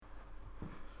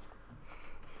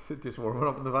Just warming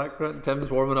up in the background.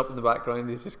 Tim's warming up in the background.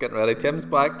 He's just getting ready. Tim's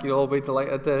back. You'll all be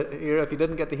delighted to hear. If you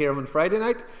didn't get to hear him on Friday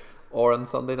night or on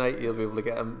Sunday night, you'll be able to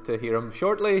get him to hear him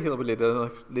shortly. He'll be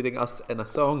leading us in a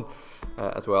song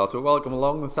as well. So welcome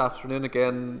along this afternoon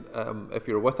again. If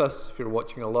you're with us, if you're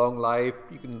watching along live,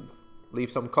 you can leave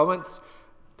some comments.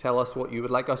 Tell us what you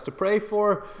would like us to pray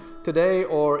for today,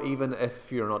 or even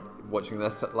if you're not watching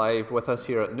this live with us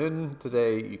here at noon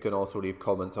today, you can also leave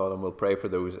comments on, and we'll pray for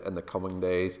those in the coming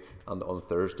days and on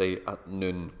Thursday at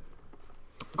noon.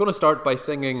 I'm going to start by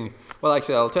singing. Well,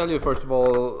 actually, I'll tell you first of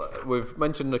all, we've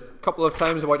mentioned a couple of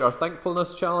times about our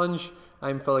thankfulness challenge.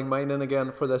 I'm filling mine in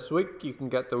again for this week. You can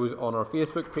get those on our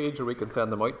Facebook page, or we can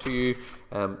send them out to you.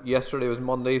 Yesterday was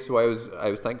Monday, so I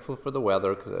was thankful for the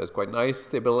weather because it was quite nice.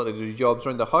 The ability to do jobs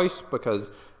around the house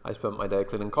because I spent my day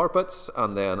cleaning carpets,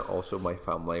 and then also my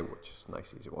family, which is a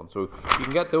nice easy one. So you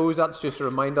can get those. That's just to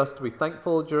remind us to be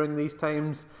thankful during these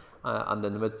times, and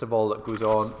in the midst of all that goes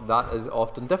on, that is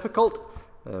often difficult.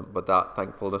 But that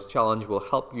thankfulness challenge will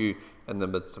help you in the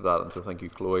midst of that. And so thank you,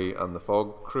 Chloe and the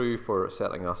Fog crew, for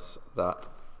setting us that.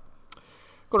 I'm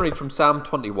going to read from Psalm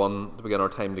 21 to begin our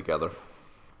time together.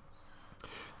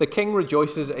 The King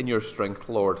rejoices in your strength,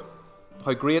 Lord.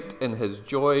 How great in his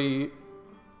joy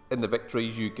in the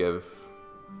victories you give.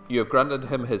 You have granted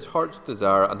him his heart's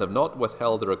desire and have not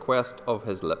withheld the request of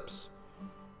his lips.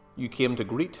 You came to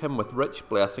greet him with rich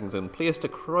blessings and placed a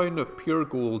crown of pure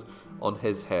gold on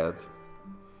his head.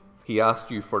 He asked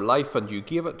you for life, and you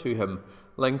gave it to him,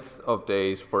 length of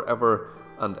days forever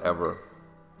and ever.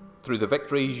 Through the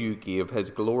victories you gave,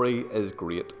 his glory is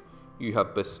great. You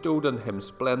have bestowed on him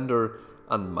splendour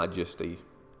and majesty.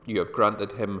 You have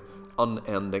granted him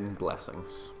unending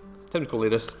blessings. Tim's going to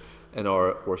lead us in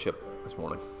our worship this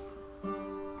morning.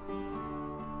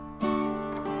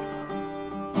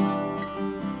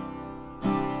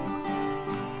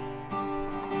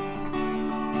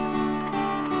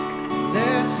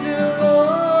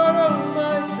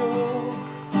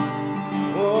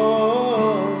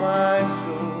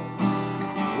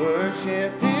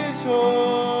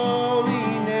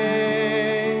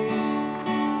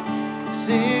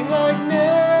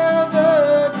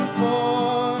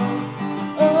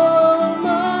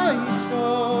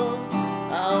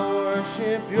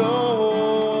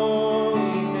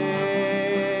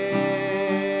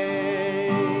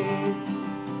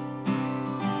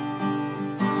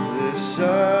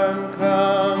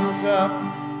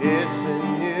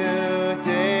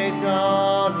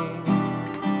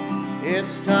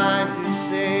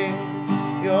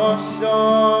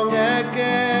 Song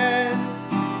again,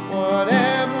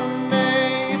 whatever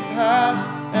may pass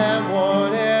and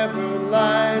whatever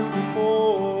lies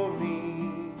before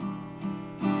me.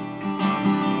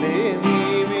 May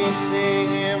we be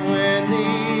singing when the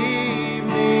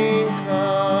evening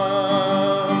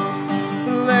comes.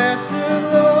 Bless the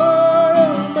Lord, oh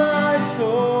my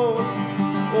soul,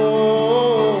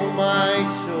 oh my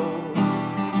soul,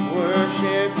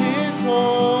 worship his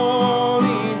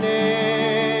holy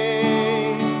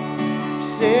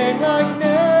like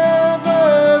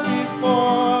never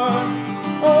before.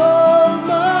 Oh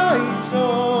my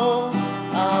soul,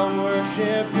 I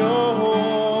worship your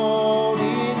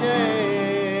holy name.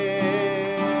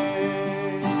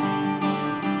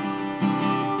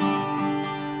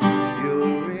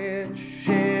 You're rich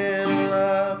in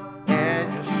love and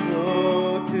you're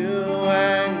slow to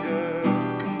anger.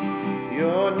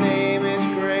 Your name is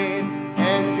great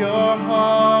and your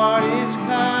heart is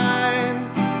kind.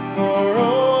 For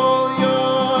all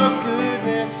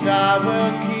I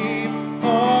will keep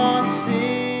on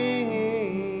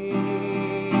singing.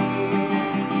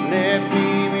 Let me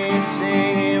be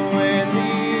singing when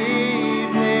the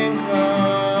evening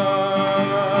comes.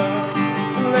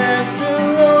 Bless the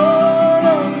Lord,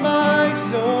 oh my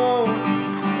soul,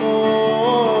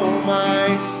 oh my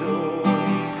soul,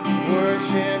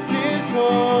 worship his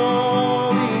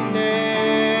holy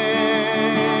name.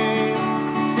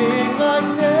 Sing like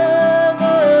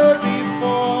never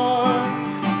before.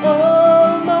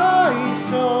 Oh my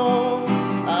soul,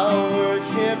 I'll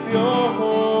worship your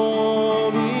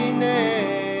holy name.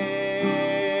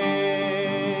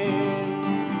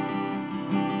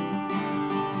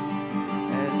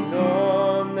 And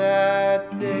on that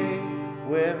day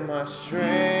when my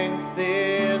strength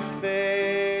is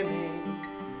failing,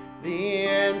 the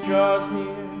end draws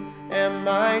near and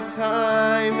my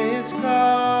time is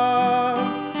come,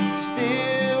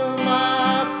 still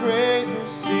my praise will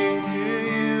sing to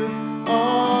you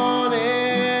on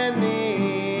ending.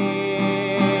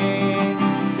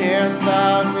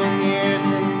 10,000 years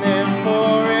and then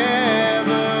forevermore.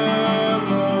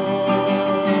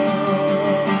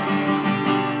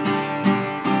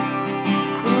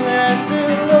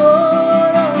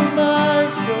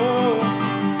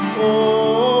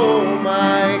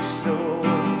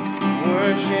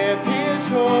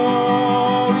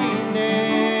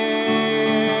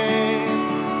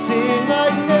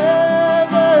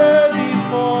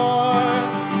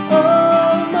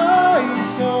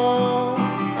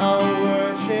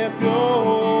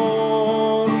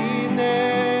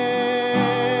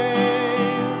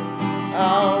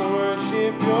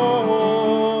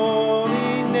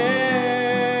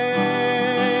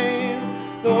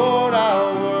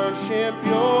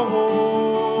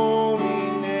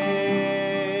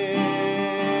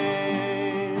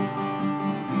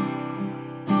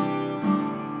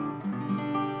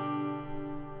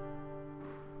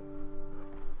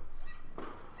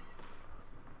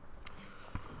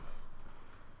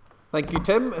 Thank you,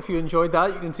 Tim. If you enjoyed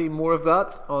that, you can see more of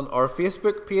that on our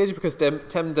Facebook page, because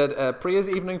Tim did a praise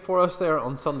evening for us there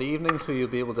on Sunday evening, so you'll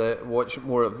be able to watch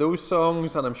more of those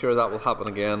songs, and I'm sure that will happen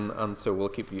again, and so we'll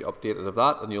keep you updated of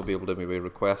that, and you'll be able to maybe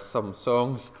request some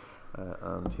songs,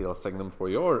 and he'll sing them for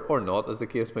you, or not, as the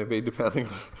case may be, depending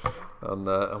on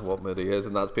what mood he is.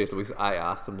 And that's basically because I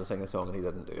asked him to sing a song and he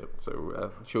didn't do it, so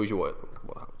shows you what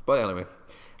happens. But anyway,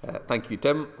 thank you,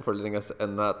 Tim, for leading us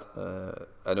in that.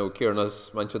 I know Kieran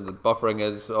has mentioned that buffering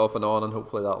is off and on, and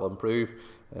hopefully that will improve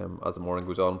as the morning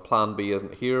goes on. Plan B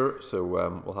isn't here, so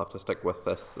we'll have to stick with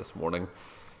this morning.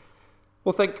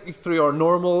 We'll think through our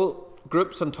normal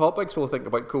groups and topics. We'll think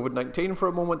about COVID-19 for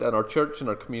a moment in our church, in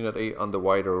our community, and the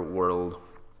wider world.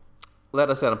 Let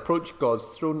us then approach God's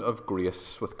throne of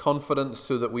grace with confidence,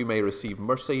 so that we may receive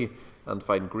mercy and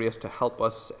find grace to help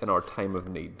us in our time of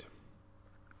need.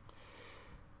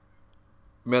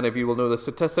 Many of you will know the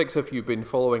statistics if you've been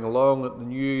following along the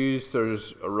news.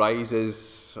 There's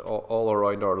rises all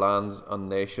around our lands and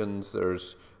nations.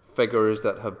 There's figures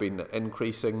that have been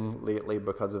increasing lately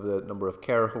because of the number of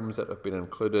care homes that have been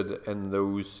included in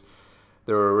those.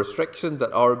 There are restrictions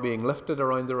that are being lifted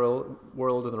around the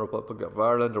world, and the Republic of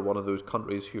Ireland are one of those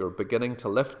countries who are beginning to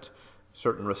lift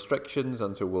certain restrictions,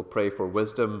 and so we'll pray for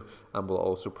wisdom, and we'll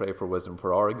also pray for wisdom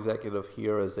for our executive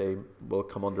here as they will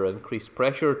come under increased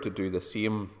pressure to do the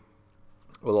same.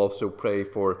 We'll also pray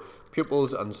for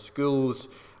pupils and schools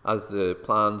as the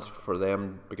plans for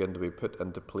them begin to be put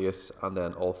into place, and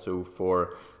then also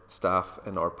for staff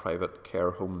in our private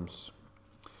care homes.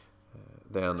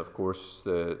 Then, of course,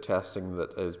 the testing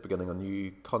that is beginning a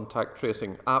new contact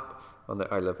tracing app on the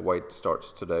Isle of Wight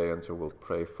starts today, and so we'll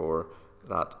pray for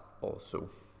that also.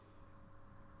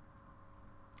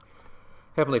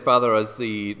 Heavenly Father, as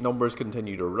the numbers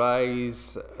continue to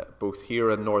rise, both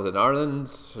here in Northern Ireland,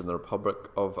 in the Republic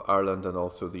of Ireland, and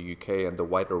also the UK and the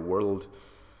wider world,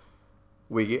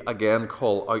 we again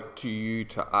call out to you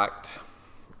to act.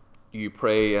 You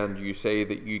pray and you say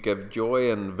that you give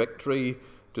joy and victory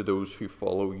to those who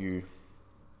follow you.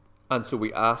 And so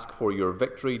we ask for your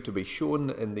victory to be shown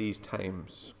in these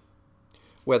times,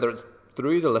 whether it's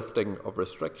through the lifting of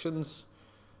restrictions,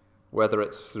 whether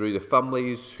it's through the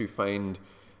families who find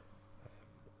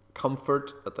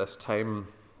comfort at this time,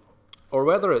 or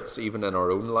whether it's even in our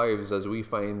own lives as we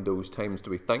find those times to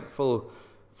be thankful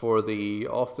for the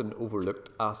often overlooked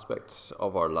aspects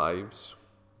of our lives.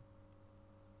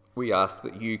 We ask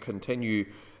that you continue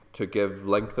to give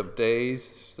length of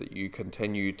days, that you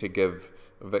continue to give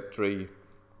victory,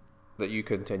 that you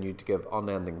continue to give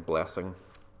unending blessing.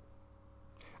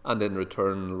 And in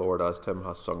return, Lord, as Tim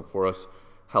has sung for us,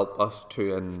 help us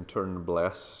to in turn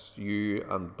bless you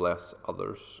and bless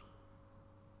others.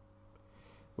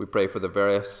 We pray for the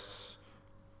various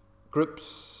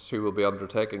groups who will be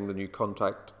undertaking the new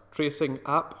contact tracing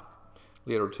app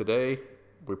later today.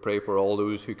 We pray for all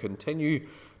those who continue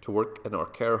to work in our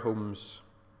care homes.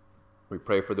 We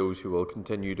pray for those who will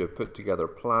continue to put together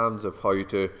plans of how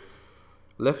to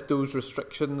lift those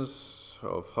restrictions,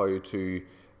 of how to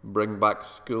bring back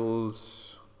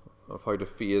schools, of how to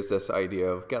phase this idea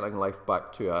of getting life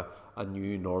back to a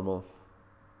new normal.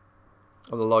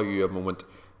 I'll allow you a moment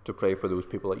to pray for those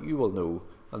people that you will know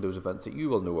and those events that you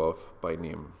will know of by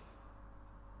name.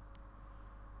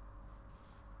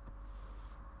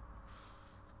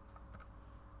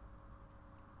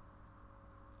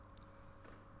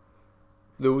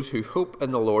 Those who hope in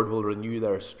the Lord will renew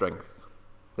their strength.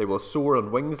 They will soar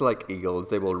on wings like eagles.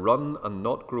 They will run and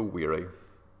not grow weary.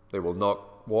 They will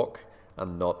not walk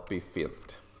and not be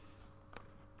faint.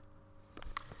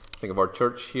 Think of our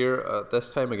church here at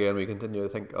this time. Again, we continue to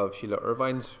think of Sheila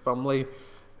Irvine's family,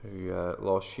 who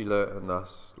lost Sheila in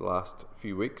this last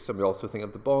few weeks. And we also think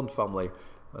of the Bond family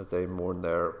as they mourn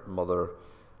their mother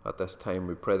at this time.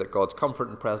 We pray that God's comfort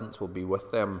and presence will be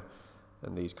with them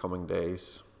in these coming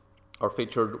days. Our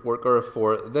featured worker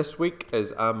for this week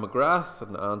is Anne McGrath,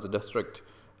 and Anne's a district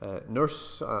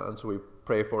nurse, and so we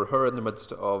pray for her in the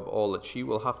midst of all that she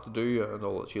will have to do and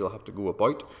all that she'll have to go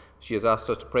about. She has asked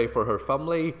us to pray for her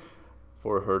family,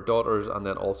 for her daughters, and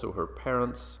then also her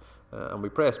parents, and we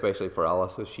pray especially for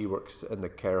Alice as she works in the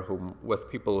care home with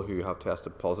people who have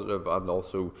tested positive and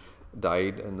also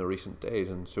died in the recent days,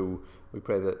 and so we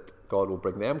pray that God will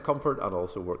bring them comfort and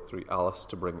also work through Alice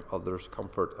to bring others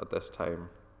comfort at this time.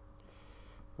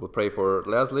 We'll pray for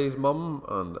Leslie's mum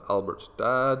and Albert's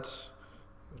dad.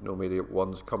 There's no immediate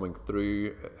ones coming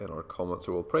through in our comments,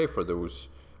 so we'll pray for those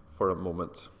for a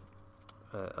moment,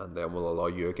 and then we'll allow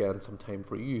you again some time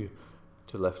for you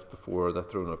to lift before the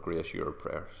throne of grace your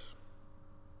prayers.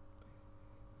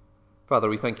 Father,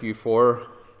 we thank you for,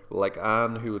 like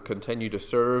Anne, who would continue to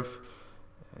serve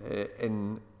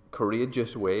in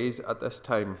courageous ways at this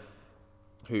time,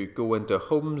 who go into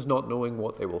homes not knowing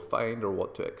what they will find or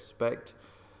what to expect,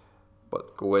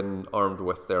 but go in armed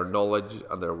with their knowledge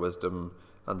and their wisdom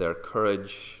and their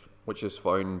courage, which is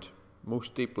found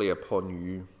most deeply upon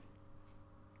you.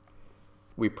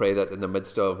 We pray that in the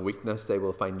midst of weakness they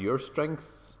will find your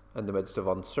strength, in the midst of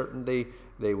uncertainty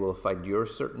they will find your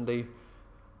certainty,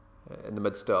 in the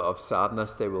midst of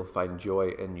sadness they will find joy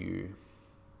in you.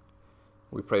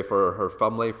 We pray for her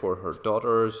family, for her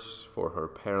daughters, for her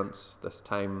parents this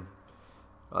time,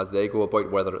 as they go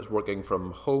about, whether it's working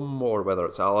from home or whether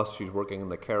it's Alice who's working in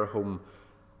the care home,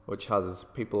 which has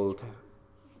people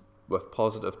with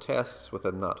positive tests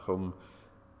within that home.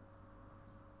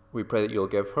 We pray that you'll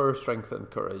give her strength and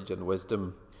courage and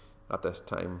wisdom at this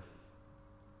time.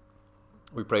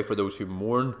 We pray for those who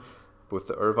mourn, both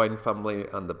the Irvine family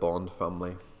and the Bond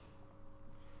family.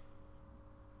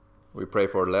 We pray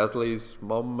for Leslie's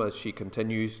mum as she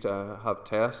continues to have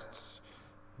tests.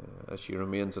 As she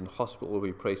remains in hospital,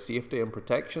 we pray safety and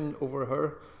protection over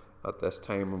her at this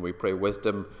time, and we pray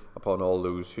wisdom upon all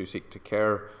those who seek to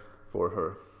care for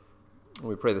her.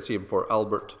 We pray the same for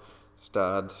Albert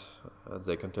Stad as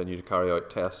they continue to carry out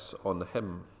tests on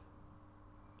him.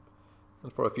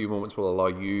 And for a few moments we'll allow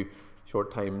you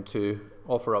short time to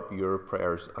offer up your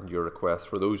prayers and your requests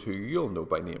for those who you'll know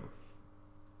by name.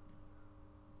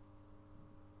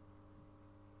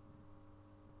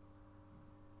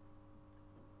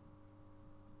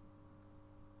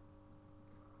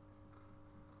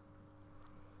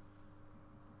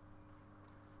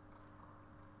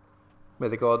 May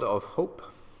the God of hope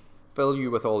fill you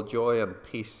with all joy and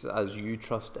peace as you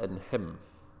trust in him,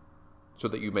 so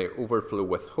that you may overflow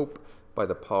with hope by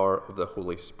the power of the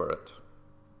Holy Spirit.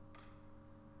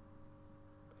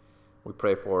 We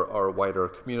pray for our wider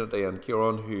community, and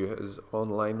Kieran, who is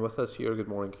online with us here, good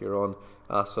morning Kieran,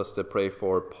 asked us to pray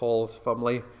for Paul's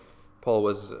family. Paul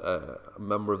was a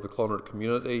member of the Clonard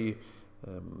community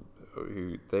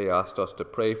who they asked us to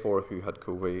pray for, who had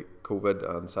COVID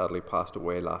and sadly passed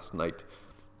away last night.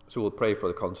 So we'll pray for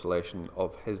the consolation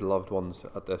of his loved ones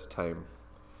at this time.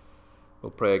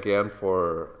 We'll pray again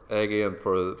for Eggy and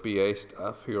for the BA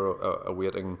staff who are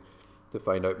awaiting to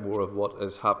find out more of what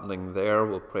is happening there.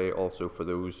 We'll pray also for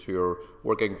those who are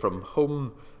working from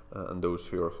home and those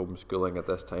who are homeschooling at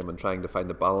this time and trying to find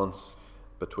the balance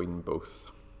between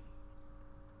both.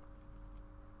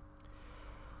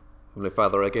 Heavenly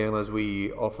Father, again, as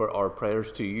we offer our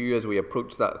prayers to you, as we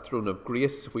approach that throne of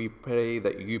grace, we pray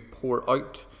that you pour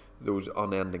out those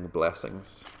unending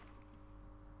blessings,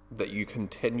 that you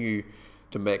continue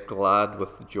to make glad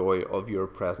with the joy of your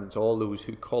presence all those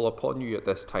who call upon you at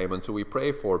this time. And so we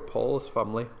pray for Paul's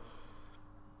family,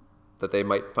 that they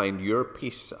might find your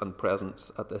peace and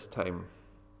presence at this time.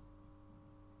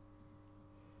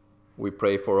 We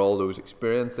pray for all those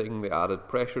experiencing the added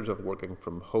pressures of working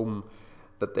from home,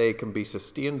 that they can be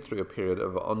sustained through a period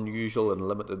of unusual and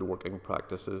limited working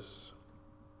practices,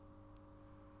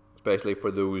 especially for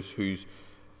those who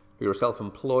are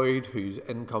self-employed, whose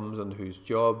incomes and whose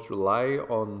jobs rely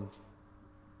on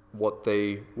what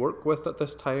they work with at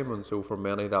this time, and so for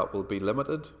many that will be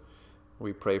limited.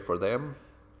 We pray for them.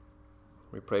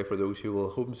 We pray for those who will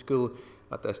homeschool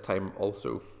at this time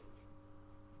also.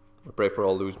 We pray for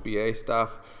all those BA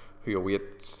staff who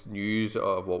await news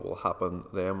of what will happen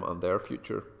to them and their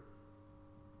future.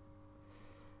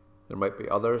 There might be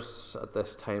others at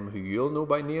this time who you'll know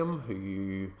by name, who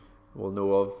you will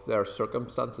know of their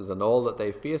circumstances and all that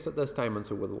they face at this time, and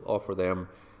so we'll offer them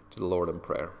to the Lord in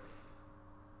prayer.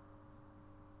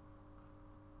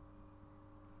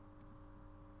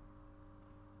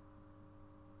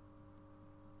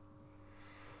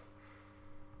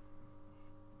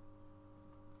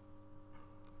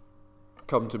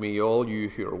 Come to me, all you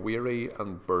who are weary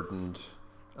and burdened,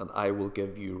 and I will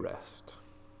give you rest.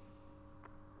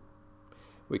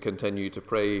 We continue to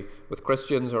pray with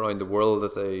Christians around the world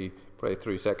as they pray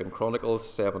through 2 Chronicles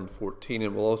 7:14,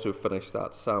 and we'll also finish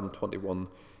that Psalm 21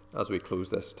 as we close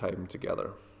this time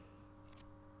together.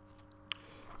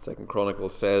 2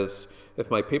 Chronicles says, "If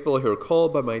my people who are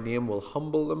called by my name will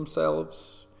humble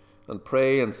themselves and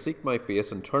pray and seek my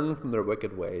face and turn from their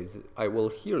wicked ways, I will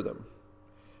hear them,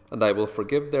 and I will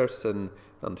forgive their sin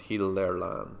and heal their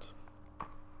land."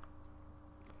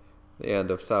 The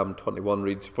end of Psalm 21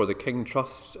 reads, "For the king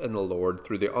trusts in the Lord.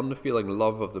 Through the unfailing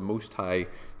love of the Most High,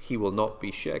 he will not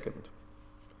be shaken.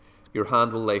 Your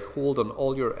hand will lay hold on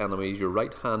all your enemies. Your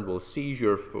right hand will seize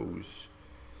your foes.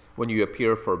 When you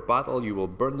appear for battle, you will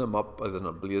burn them up as in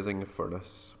a blazing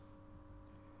furnace.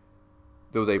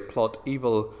 Though they plot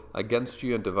evil against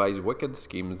you and devise wicked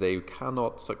schemes, they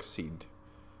cannot succeed.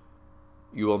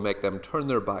 You will make them turn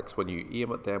their backs when you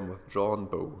aim at them with drawn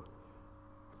bow.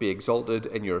 Be exalted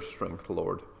in your strength,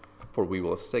 Lord, for we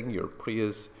will sing your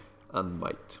praise and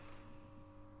might.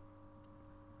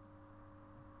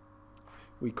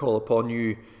 We call upon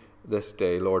you this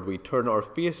day, Lord. We turn our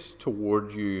face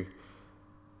toward you.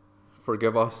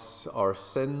 Forgive us our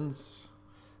sins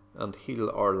and heal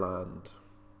our land.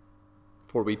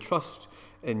 For we trust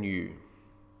in you.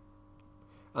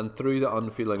 And through the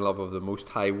unfeeling love of the Most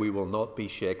High, we will not be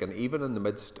shaken, even in the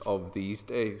midst of these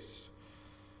days,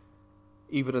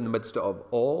 even in the midst of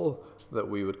all that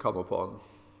we would come upon.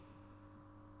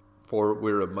 For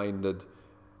we're reminded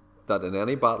that in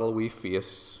any battle we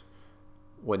face,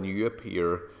 when you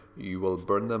appear, you will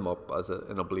burn them up as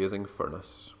in a blazing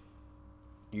furnace.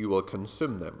 You will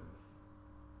consume them.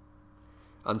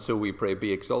 And so we pray,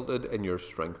 be exalted in your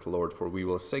strength, Lord, for we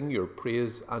will sing your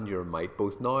praise and your might,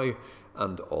 both now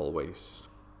and always.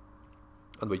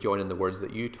 And we join in the words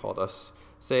that you taught us,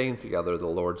 saying together the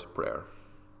Lord's Prayer.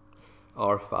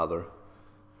 Our Father,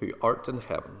 who art in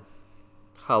heaven,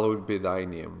 hallowed be thy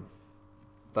name.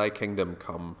 Thy kingdom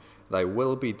come, thy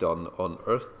will be done on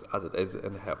earth as it is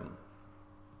in heaven.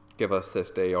 Give us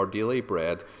this day our daily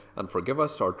bread, and forgive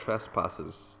us our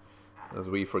trespasses, as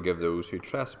we forgive those who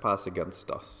trespass against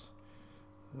us.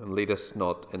 And lead us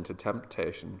not into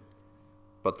temptation,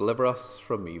 but deliver us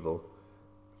from evil.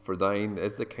 For thine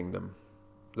is the kingdom,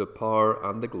 the power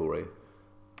and the glory,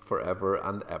 forever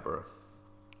and ever.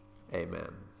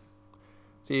 Amen.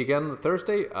 See you again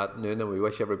Thursday at noon, and we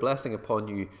wish every blessing upon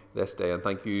you this day. And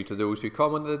thank you to those who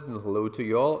commented, and hello to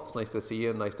you all. It's nice to see you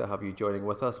and nice to have you joining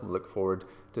with us, and we look forward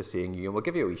to seeing you. And we'll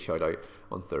give you a wee shout out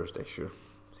on Thursday, sure.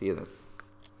 See you then.